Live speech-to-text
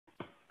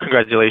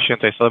Congratulations!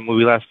 I saw the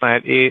movie last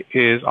night. It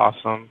is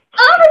awesome.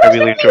 Oh my I gosh,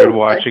 really thank enjoyed you.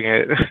 watching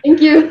it.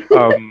 Thank you.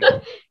 um,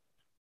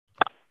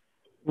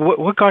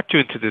 what got you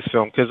into this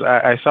film? Because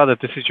I saw that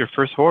this is your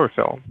first horror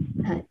film.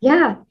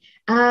 Yeah.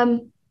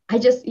 I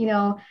just,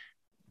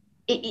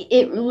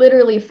 it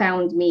literally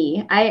found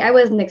me. I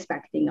wasn't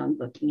expecting on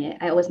booking it.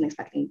 I wasn't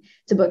expecting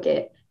to book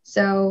it.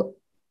 So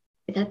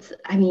that's,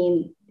 I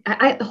mean,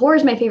 horror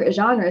is my favorite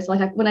genre. So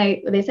like when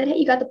they said, "Hey,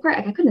 you got the part,"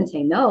 I couldn't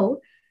say no.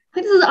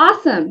 Like, this is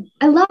awesome.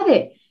 I love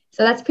it.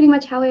 So that's pretty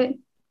much how I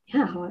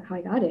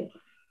got it.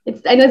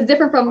 I know it's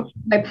different from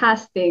my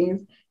past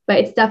things, but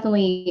it's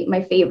definitely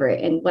my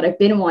favorite and what I've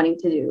been wanting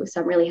to do.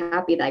 So I'm really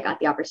happy that I got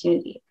the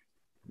opportunity.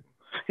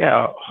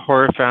 Yeah,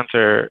 horror fans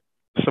are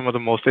some of the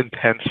most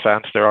intense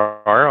fans there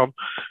are.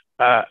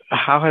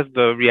 How has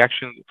the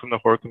reaction from the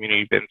horror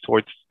community been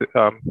towards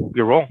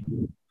your role?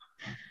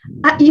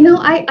 I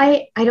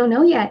don't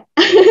know yet.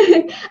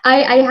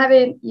 I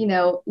haven't,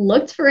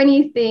 looked for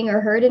anything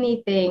or heard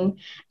anything.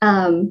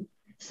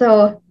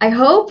 So I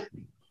hope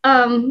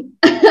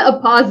a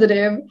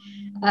positive,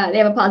 they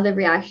have a positive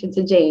reaction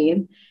to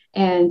Jane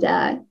and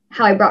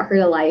how I brought her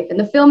to life and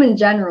the film in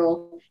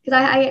general. Because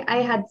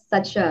I had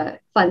such a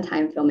fun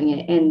time filming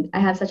it, and I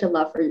have such a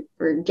love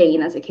for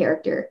Jane as a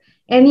character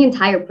and the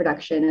entire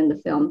production in the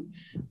film.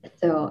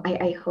 So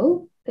I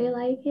hope they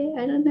like it.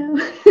 I don't know.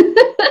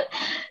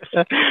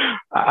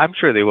 I'm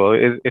sure they will.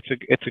 It's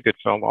a good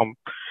film.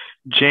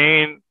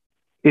 Jane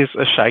is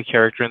a shy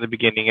character in the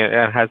beginning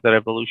and has that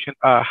evolution.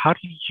 How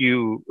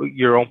do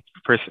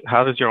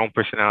how does your own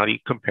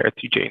personality compare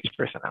to Jane's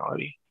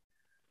personality?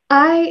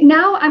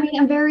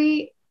 I'm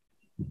very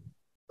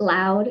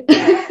loud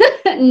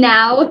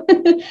now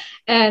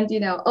and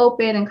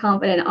open and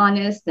confident and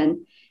honest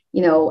and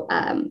you know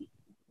um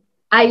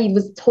I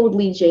was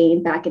totally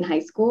Jane back in high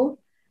school,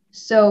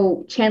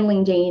 so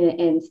channeling Jane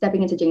and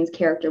stepping into Jane's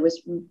character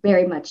was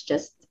very much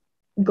just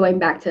going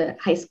back to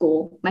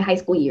my high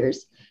school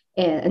years,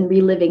 and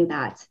reliving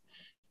that.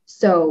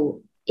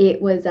 So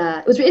it was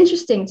really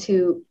interesting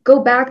to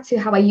go back to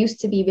how I used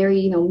to be,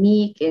 very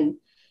meek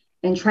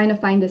and trying to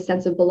find this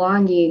sense of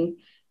belonging.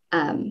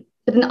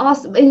 But then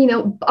also,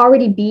 and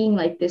already being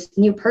like this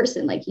new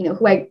person, like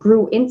who I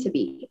grew into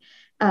be.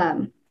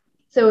 So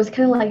it was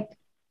kind of like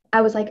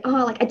I was like,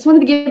 oh, like I just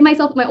wanted to give my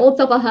old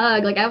self a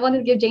hug. Like I wanted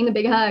to give Jane a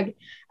big hug.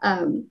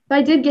 But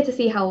I did get to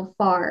see how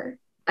far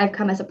I've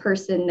come as a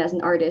person, as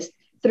an artist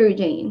through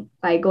Jane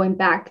by going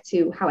back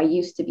to how I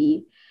used to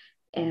be,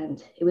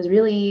 and it was a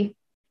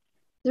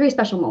very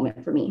special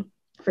moment for me,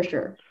 for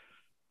sure.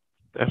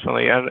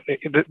 Definitely, and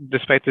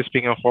despite this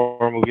being a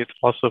horror movie, it's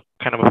also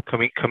kind of a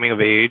coming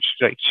of age.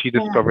 Like she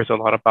Yeah. discovers a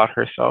lot about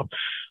herself.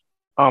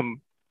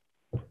 Um,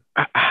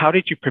 how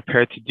did you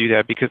prepare to do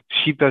that? Because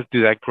she does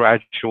do that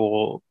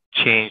gradual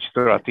change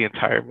throughout the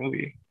entire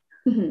movie.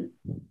 Mhm.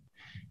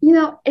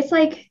 It's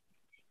like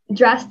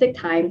drastic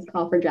times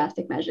call for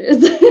drastic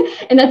measures.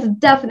 And that's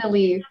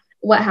definitely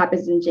what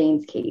happens in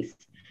Jane's case.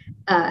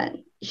 Uh,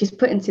 she's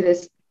put into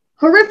this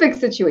horrific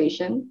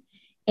situation,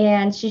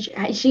 and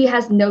she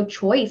has no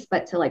choice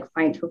but to like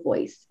find her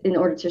voice in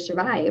order to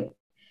survive.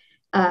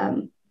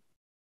 Um,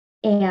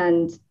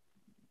 and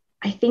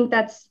I think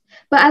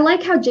but I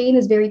like how Jane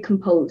is very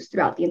composed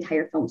throughout the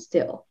entire film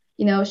still.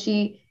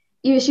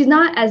 She's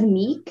not as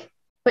meek,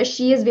 but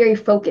she is very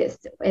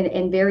focused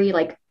and very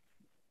like,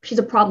 she's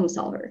a problem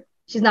solver.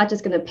 She's not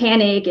just going to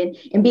panic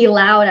and be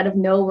loud out of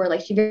nowhere. Like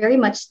she very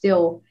much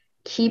still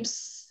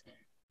keeps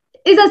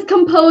is as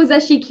composed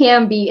as she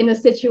can be in a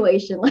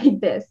situation like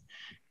this.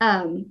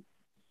 So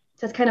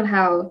that's kind of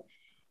how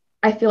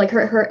I feel like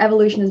her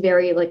evolution is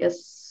very like a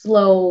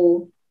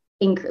slow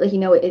like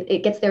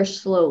it gets there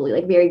slowly,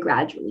 like very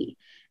gradually.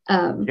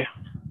 Um, Yeah.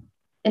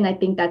 and I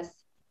think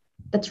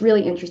that's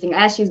really interesting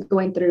as she's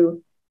going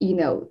through,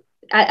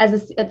 as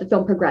the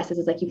film progresses,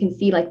 it's like you can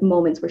see like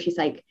moments where she's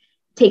like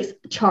takes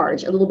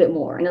charge a little bit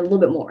more and a little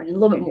bit more and a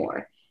little bit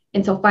more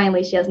until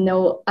finally she has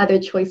no other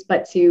choice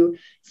but to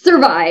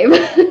survive.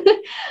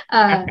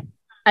 uh,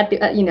 but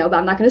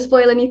I'm not going to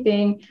spoil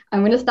anything. I'm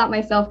going to stop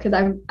myself because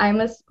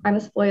I'm a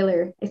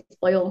spoiler. I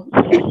spoil.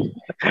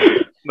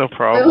 No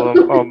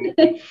spoil. problem.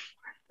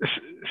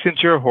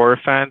 Since you're a horror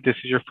fan, this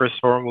is your first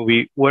horror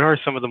movie. What are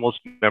some of the most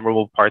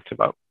memorable parts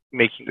about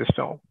making this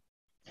film?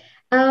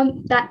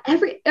 That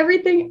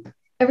everything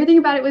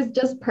about it was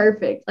just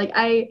perfect. Like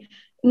I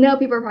know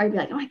people are probably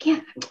like, oh, I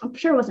can't. I'm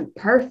sure it wasn't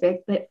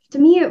perfect, but to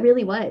me, it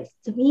really was.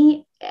 To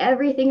me,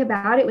 everything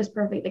about it was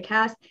perfect. The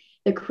cast,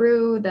 the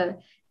crew, the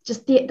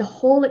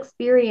whole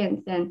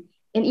experience, and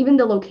even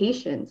the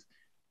locations,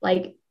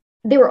 like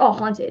they were all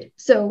haunted.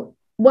 So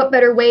what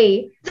better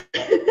way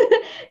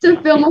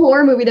to film a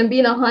horror movie than be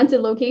in a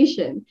haunted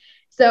location?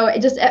 So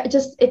it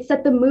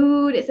set the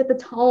mood, it set the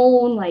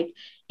tone. Like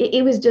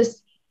it was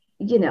just,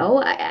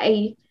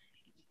 I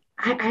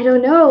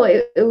don't know.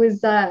 It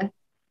was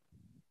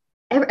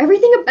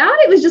everything about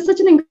it was just such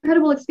an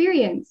incredible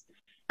experience.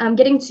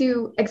 Getting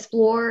to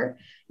explore,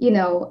 you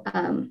know,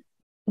 um,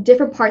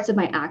 different parts of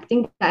my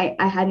acting that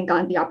I hadn't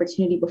gotten the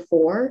opportunity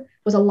before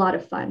was a lot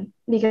of fun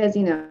because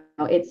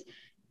it's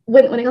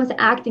when it comes to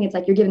acting, it's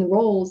like you're given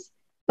roles,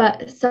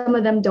 but some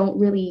of them don't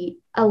really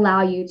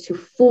allow you to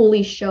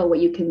fully show what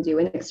you can do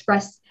and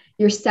express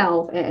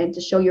yourself and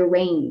to show your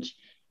range.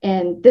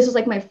 And this was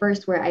like my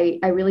first where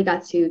I really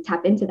got to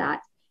tap into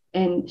that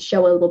and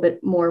show a little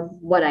bit more of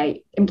what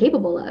I am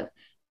capable of.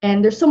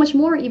 And there's so much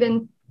more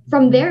even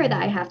from there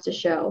that I have to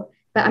show.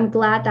 But I'm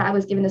glad that I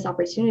was given this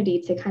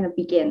opportunity to kind of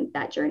begin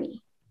that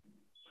journey.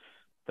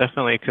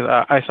 Definitely, because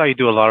I saw you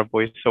do a lot of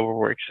voiceover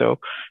work. So,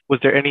 was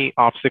there any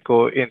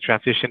obstacle in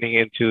transitioning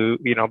into,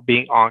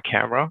 being on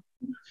camera?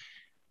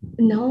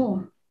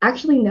 No,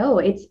 actually, no.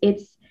 It's.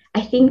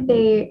 I think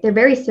they're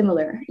very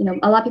similar. You know,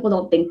 a lot of people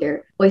don't think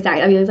they're voice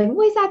acting. I mean, it's like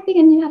voice acting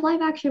and you have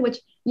live action, which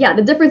yeah,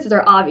 the differences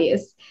are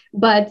obvious,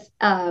 but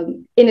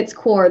in its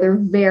core, they're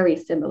very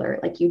similar.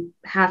 Like you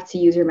have to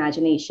use your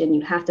imagination,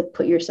 you have to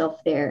put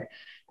yourself there,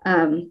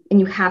 and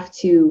you have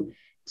to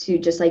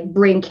just like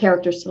bring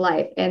characters to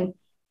life. And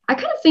I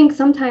kind of think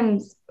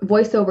sometimes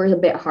voiceover is a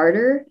bit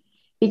harder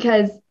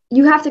because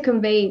you have to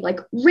convey like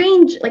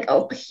range, like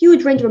a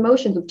huge range of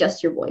emotions with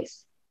just your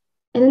voice,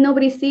 and then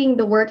nobody's seeing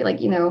the work. Like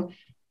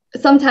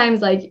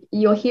sometimes like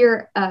you'll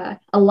hear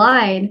a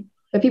line,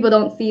 but people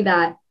don't see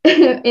that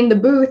in the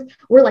booth.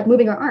 We're like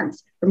moving our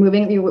arms,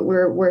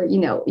 we're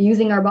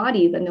using our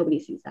bodies, and nobody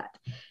sees that.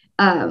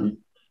 Um,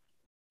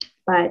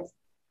 but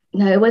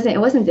no, it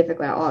wasn't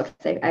difficult at all.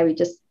 Because I would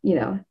just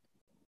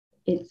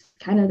it's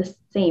kind of the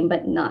same,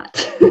 but not.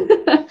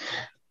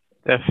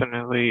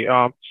 Definitely.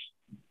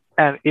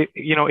 And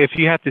if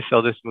you had to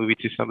sell this movie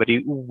to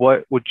somebody,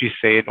 what would you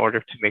say in order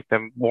to make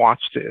them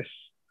watch this?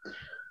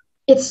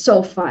 It's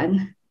so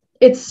fun.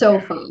 It's so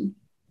fun.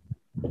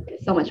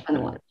 It's so much fun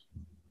to watch.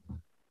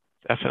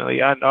 Definitely.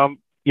 And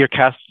your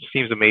cast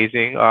seems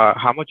amazing.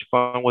 How much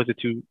fun was it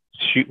to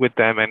shoot with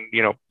them and,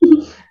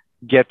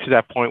 get to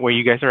that point where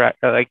you guys are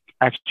like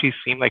actually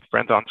seem like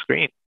friends on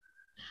screen?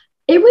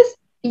 It was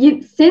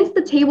since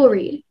the table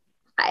read.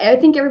 I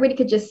think everybody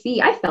could just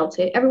see. I felt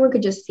it. Everyone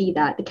could just see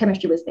that the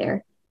chemistry was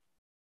there.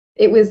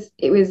 It was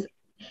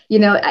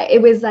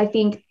I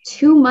think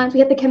 2 months.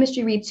 We had the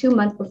chemistry read 2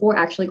 months before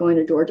actually going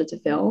to Georgia to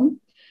film,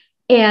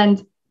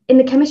 and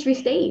the chemistry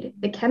stayed.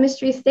 The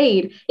chemistry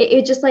stayed.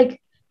 It just like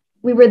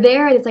we were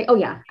there, and it's like, oh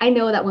yeah, I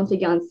know that once we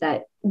get on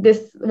set,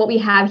 this what we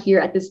have here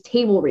at this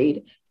table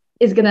read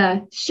is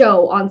gonna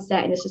show on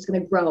set, and it's just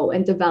gonna grow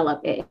and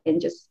develop it and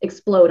just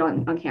explode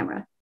on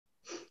camera.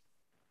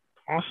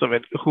 Awesome.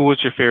 And who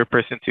was your favorite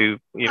person to,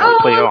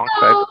 play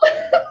alongside?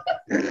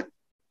 No.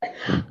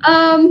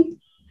 um,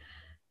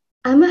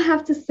 I'm gonna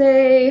have to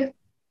say,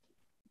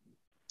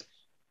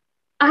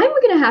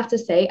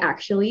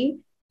 actually,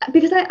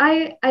 because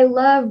I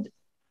loved.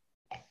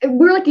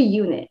 We're like a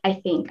unit. I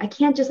think I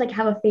can't just like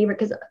have a favorite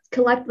because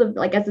collective,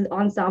 like as an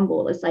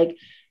ensemble, it's like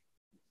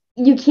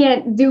you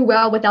can't do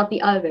well without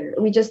the other.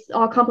 We just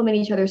all complement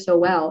each other so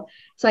well.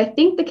 So I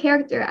think the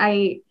character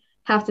I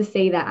have to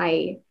say that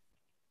I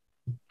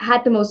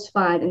had the most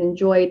fun and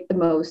enjoyed the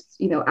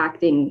most,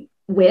 acting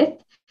with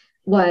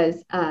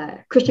was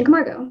Christian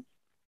Camargo.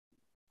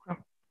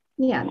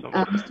 Yeah,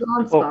 Awesome. still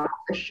on Well, spot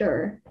for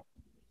sure.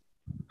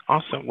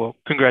 awesome. Well,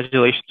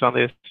 congratulations on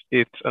this.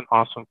 It's an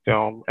awesome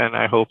film, and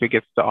I hope it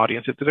gets the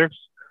audience it deserves.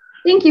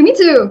 Thank you. Me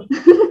too.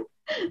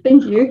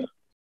 Thank you.